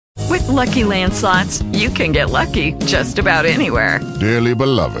Lucky Land Slots, you can get lucky just about anywhere. Dearly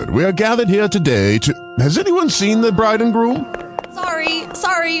beloved, we are gathered here today to... Has anyone seen the bride and groom?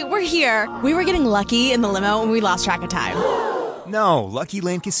 Sorry, we're here. We were getting lucky in the limo and we lost track of time. No, Lucky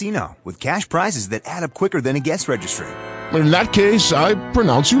Land Casino, with cash prizes that add up quicker than a guest registry. In that case, I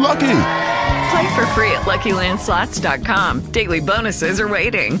pronounce you lucky. Play for free at LuckyLandSlots.com. Daily bonuses are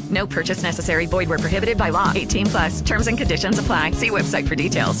waiting. No purchase necessary. Void where prohibited by law. 18 plus. Terms and conditions apply. See website for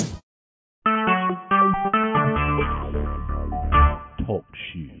details. Talk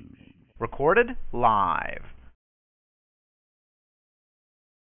shoes. Recorded live.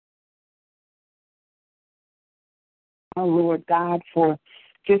 Oh, Lord God, for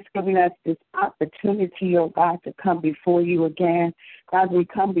just giving us this opportunity, oh God, to come before you again. God, we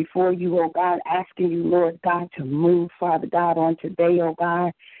come before you, oh God, asking you, Lord God, to move, Father God, on today, oh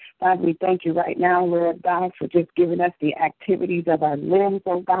God. God, we thank you right now, Lord God, for just giving us the activities of our limbs,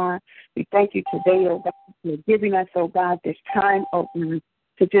 oh God. We thank you today, oh God, for giving us, oh God, this time, oh God,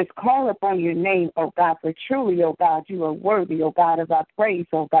 to just call upon your name, oh God, for truly, oh God, you are worthy, oh God, of our praise,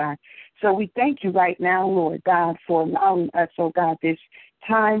 oh God. So we thank you right now, Lord God, for allowing us, oh God, this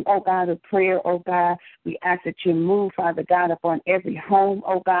time, oh God, of prayer, oh God. We ask that you move, Father God, upon every home,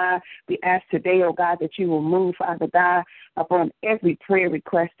 oh God. We ask today, oh God, that you will move, Father God, upon every prayer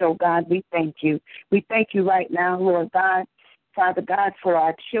request, oh God. We thank you. We thank you right now, Lord God, Father God, for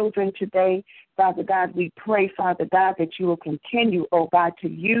our children today. Father God, we pray, Father God, that you will continue, oh God, to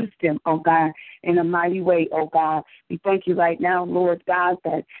use them, oh God, in a mighty way, oh God. We thank you right now, Lord God,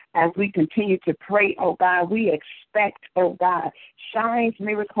 that as we continue to pray, oh God, we expect, oh God, signs,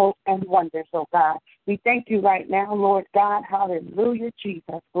 miracles, and wonders, oh God. We thank you right now, Lord God, hallelujah,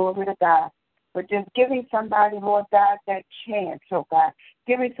 Jesus, glory to God, for just giving somebody, Lord God, that chance, oh God,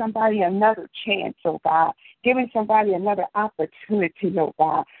 giving somebody another chance, oh God, giving somebody another opportunity, oh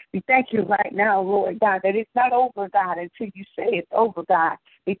God. We thank you right now, Lord God, that it's not over, God, until you say it's over, God.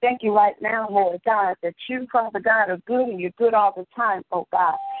 We thank you right now, Lord God, that you, Father God, are good and you're good all the time, oh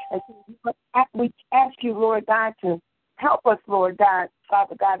God. And so we ask you, Lord God, to help us, Lord God,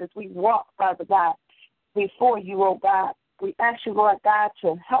 Father God, as we walk, Father God, before you, oh God. We ask you, Lord God,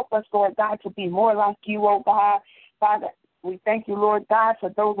 to help us, Lord God, to be more like you, oh God. Father, we thank you, Lord God,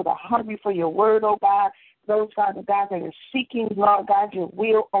 for those that are hungry for your word, oh God. Those, Father God, that are seeking, Lord God, your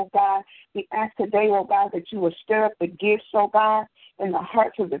will, oh God. We ask today, oh God, that you will stir up the gifts, oh God, in the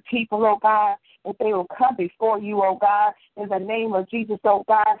hearts of the people, oh God, that they will come before you, oh God, in the name of Jesus, oh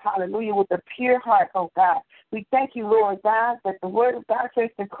God, hallelujah, with a pure heart, oh God. We thank you, Lord God, that the word of God says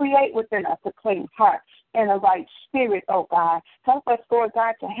to create within us a clean heart and a right spirit, oh God. Help us, Lord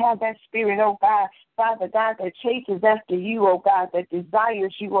God, to have that spirit, oh God, Father God, that chases after you, oh God, that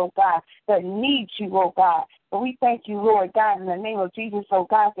desires you, oh God, that needs you, oh God. But we thank you, Lord God, in the name of Jesus, oh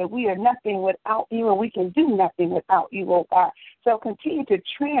God, that we are nothing without you and we can do nothing without you, oh God. So continue to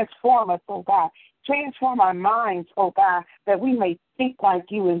transform us, oh God. Transform our minds, oh God, that we may think like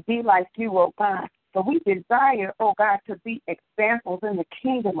you and be like you, oh God. So we desire, oh God, to be examples in the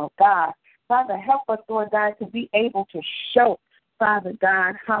kingdom of God. Father, help us, Lord God, to be able to show, Father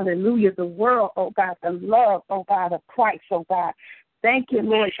God, hallelujah, the world, oh God, the love, oh God, of Christ, oh God. Thank you,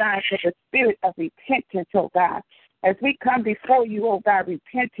 Lord God, for the spirit of repentance, oh God. As we come before you, oh God,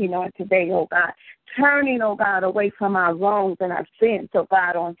 repenting on today, oh God, turning, oh God, away from our wrongs and our sins, oh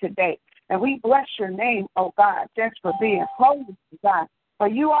God, on today. And we bless your name, oh God, just for being holy, God. For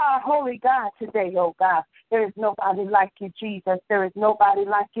you are a holy God today, oh God. There is nobody like you, Jesus. There is nobody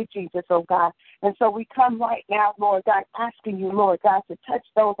like you, Jesus, oh God. And so we come right now, Lord God, asking you, Lord God, to touch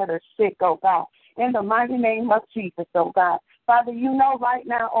those that are sick, oh God. In the mighty name of Jesus, oh God. Father, you know right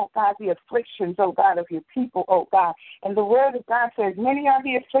now, oh God, the afflictions, oh God, of your people, oh God. And the word of God says, many are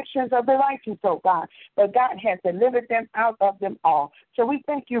the afflictions of the righteous, oh God, but God has delivered them out of them all. So we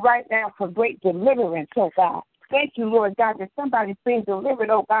thank you right now for great deliverance, oh God. Thank you, Lord God, that somebody's being delivered,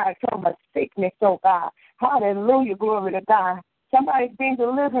 oh God, from a sickness, oh God. Hallelujah, glory to God. Somebody's being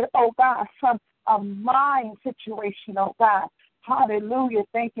delivered, oh God, from a mind situation, oh God. Hallelujah,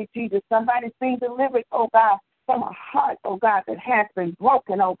 thank you, Jesus. Somebody's being delivered, oh God, from a heart, oh God, that has been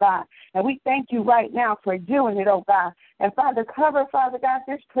broken, oh God. And we thank you right now for doing it, oh God. And Father, cover, Father God,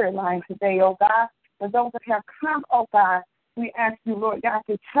 this prayer line today, oh God. For those that have come, oh God, we ask you, Lord God,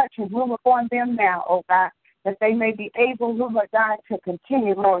 to touch and move upon them now, oh God, that they may be able, Lord God, to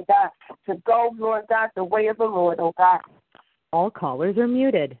continue, Lord God, to go, Lord God, the way of the Lord, oh God. All callers are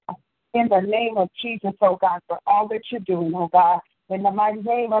muted. In the name of Jesus, oh God, for all that you're doing, oh God. In the mighty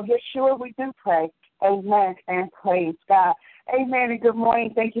name of Yeshua, we do pray. Amen and praise God. Amen and good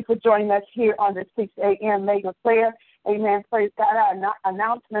morning. Thank you for joining us here on the 6 a.m. Mega Prayer. Amen. Praise God. Our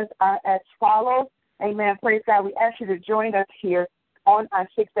announcements are as follows. Amen. Praise God. We ask you to join us here on our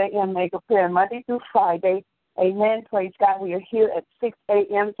 6 a.m. mega prayer Monday through Friday. Amen. Praise God. We are here at 6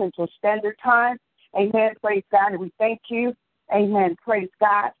 a.m. Central Standard Time. Amen. Praise God. And we thank you. Amen. Praise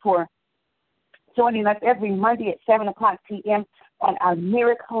God for joining us every Monday at 7 o'clock p.m. on our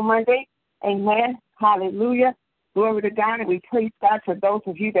Miracle Monday. Amen. Hallelujah. Glory to God. And we praise God for those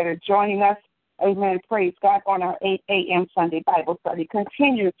of you that are joining us. Amen. Praise God on our 8 a.m. Sunday Bible study.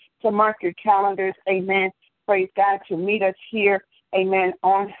 Continue to mark your calendars. Amen. Praise God to meet us here. Amen.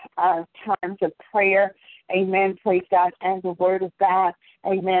 On our times of prayer. Amen. Praise God and the Word of God.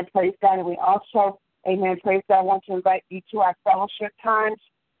 Amen. Praise God. And we also, amen. Praise God. I want to invite you to our fellowship times.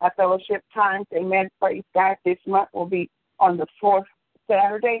 Our fellowship times. Amen. Praise God. This month will be on the fourth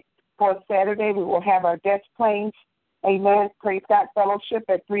Saturday. Fourth Saturday, we will have our Des Plaines. Amen. Praise God. Fellowship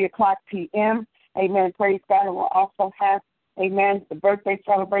at 3 o'clock p.m. Amen. Praise God. And we'll also have, amen, the birthday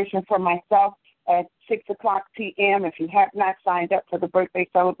celebration for myself at 6 o'clock p.m. If you have not signed up for the birthday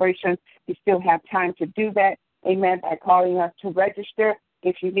celebration, you still have time to do that. Amen. By calling us to register.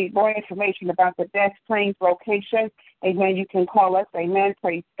 If you need more information about the Des Plaines location, amen, you can call us. Amen.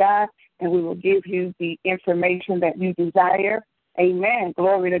 Praise God. And we will give you the information that you desire. Amen.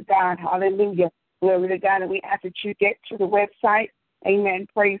 Glory to God. Hallelujah. Glory to God. And we ask that you get to the website. Amen.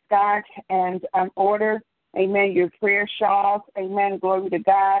 Praise God. And order, amen, your prayer shawls. Amen. Glory to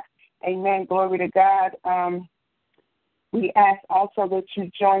God. Amen. Glory to God. We ask also that you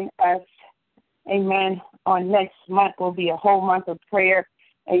join us. Amen. On next month will be a whole month of prayer.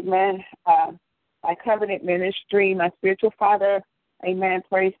 Amen. My covenant ministry, my spiritual father, amen,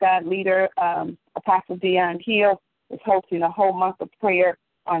 praise God, leader, Apostle Dion Hill, is hosting a whole month of prayer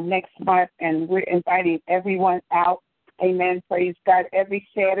on next month, and we're inviting everyone out. Amen. Praise God. Every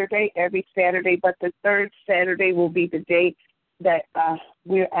Saturday, but the third Saturday will be the day that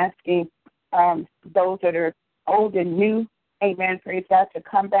we're asking those that are old and new, amen, praise God, to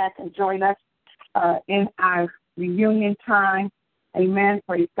come back and join us in our reunion time. Amen.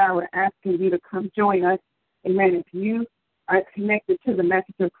 Praise God. We're asking you to come join us. Amen. If you are connected to the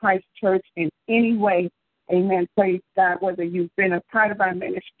Message of Christ Church in any way, amen, praise God, whether you've been a part of our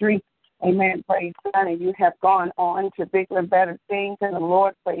ministry, amen, praise God, and you have gone on to bigger and better things in the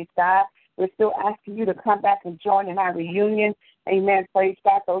Lord, praise God, we're still asking you to come back and join in our reunion. Amen, praise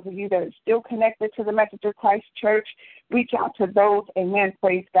God. Those of you that are still connected to the Message of Christ Church, reach out to those, amen,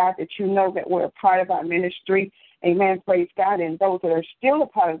 praise God, that you know that we're a part of our ministry. Amen, praise God. And those that are still a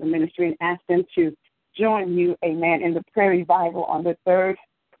part of the ministry, and ask them to join you, amen, in the prayer revival on the third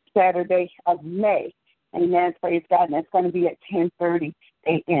Saturday of May. Amen. Praise God. And that's going to be at 10:30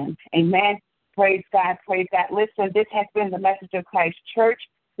 a.m. Amen. Praise God. Praise God. Listen, this has been the Message of Christ Church.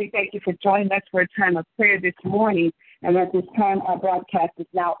 We thank you for joining us for a time of prayer this morning. And at this time, our broadcast is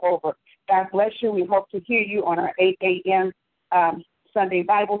now over. God bless you. We hope to hear you on our 8 a.m. Sunday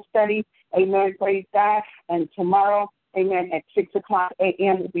Bible study. Amen. Praise God. And tomorrow, amen, at 6 o'clock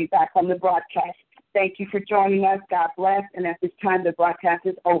a.m., we'll be back on the broadcast. Thank you for joining us. God bless. And at this time, the broadcast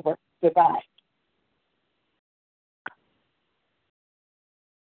is over. Goodbye.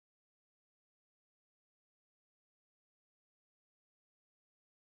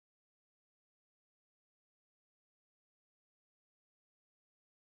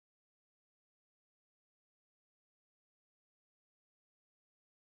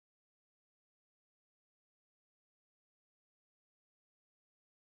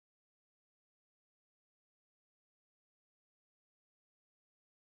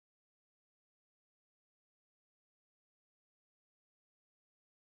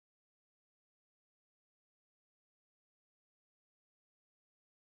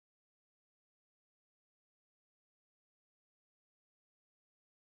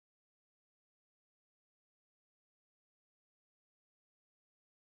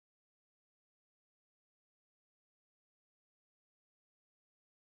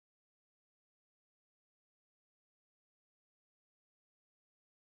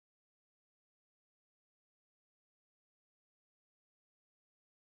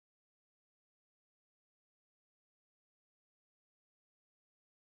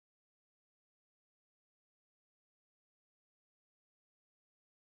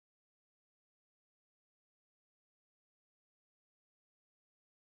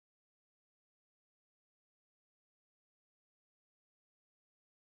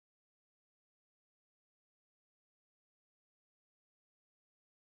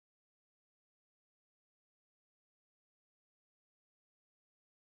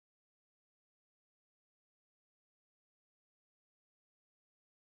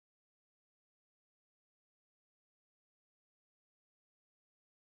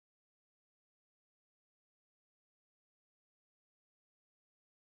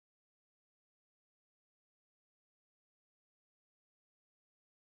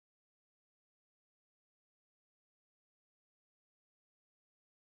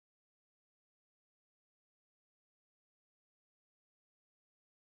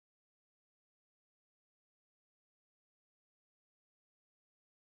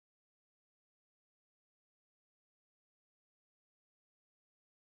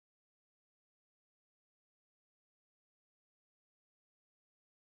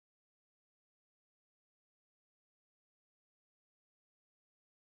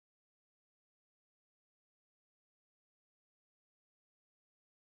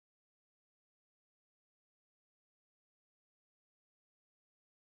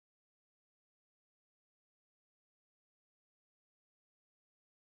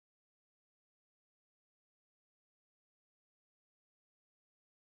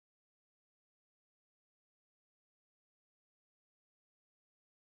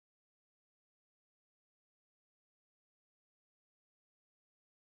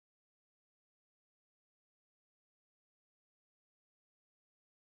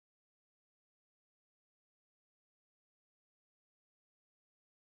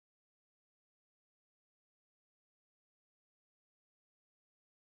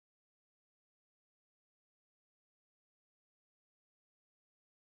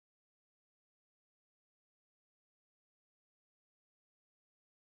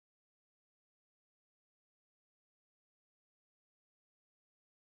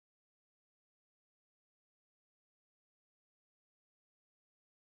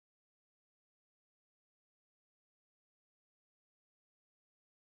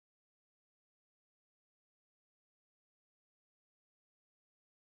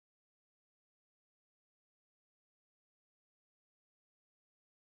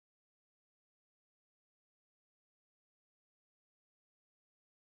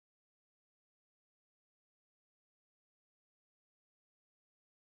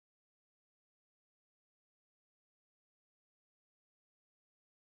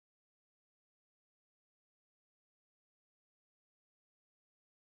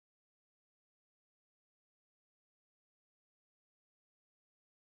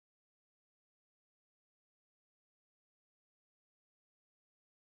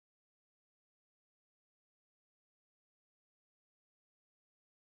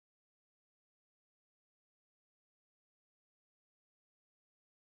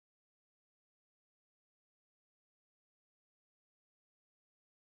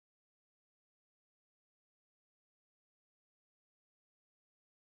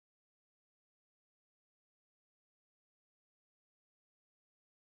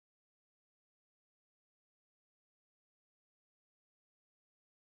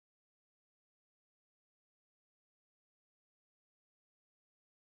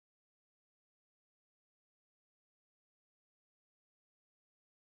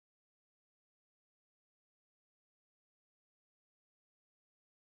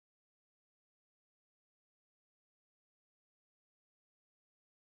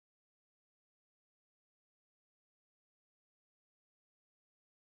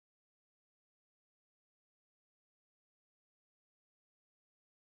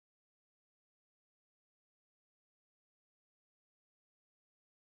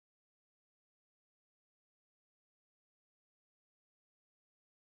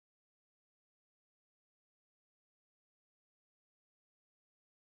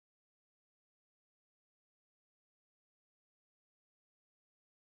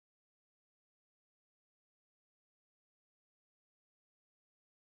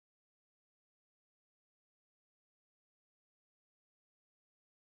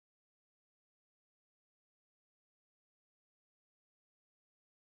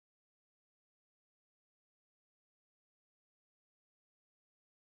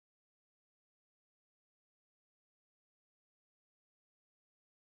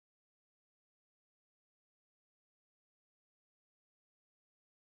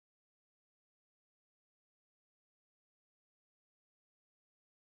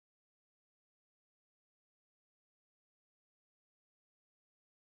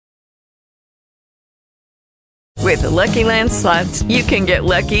 With the Lucky Land Slots, you can get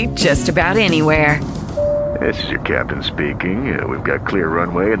lucky just about anywhere. This is your captain speaking. We've got clear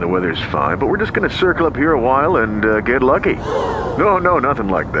runway and the weather's fine, but we're just going to circle up here a while and get lucky. No, nothing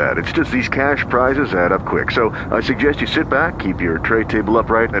like that. It's just these cash prizes add up quick. So I suggest you sit back, keep your tray table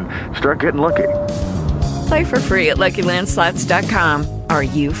upright, and start getting lucky. Play for free at LuckyLandSlots.com. Are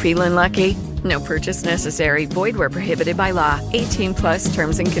you feeling lucky? No purchase necessary. Void where prohibited by law. 18+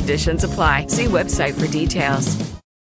 terms and conditions apply. See website for details.